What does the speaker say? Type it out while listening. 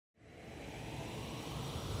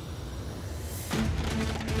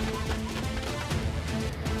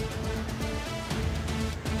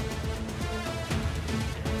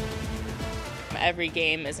every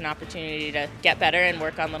game is an opportunity to get better and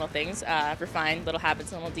work on little things, refine little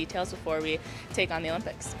habits and little details before we take on the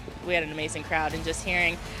Olympics. We had an amazing crowd, and just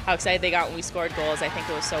hearing how excited they got when we scored goals, I think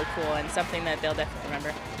it was so cool and something that they'll definitely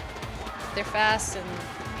remember. They're fast, and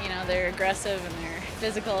they're aggressive, and they're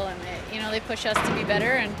physical, and they push us to be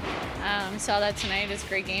better, and saw that tonight. It was a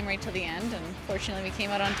great game right till the end, and fortunately we came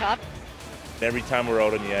out on top. Every time we're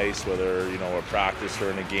out on the ice, whether a practice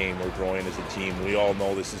or in a game, we're growing as a team. We all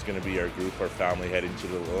know this is going to be our group, our family heading to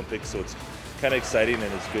the Olympics, so it's kind of exciting,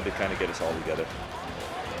 and it's good to kind of get us all together.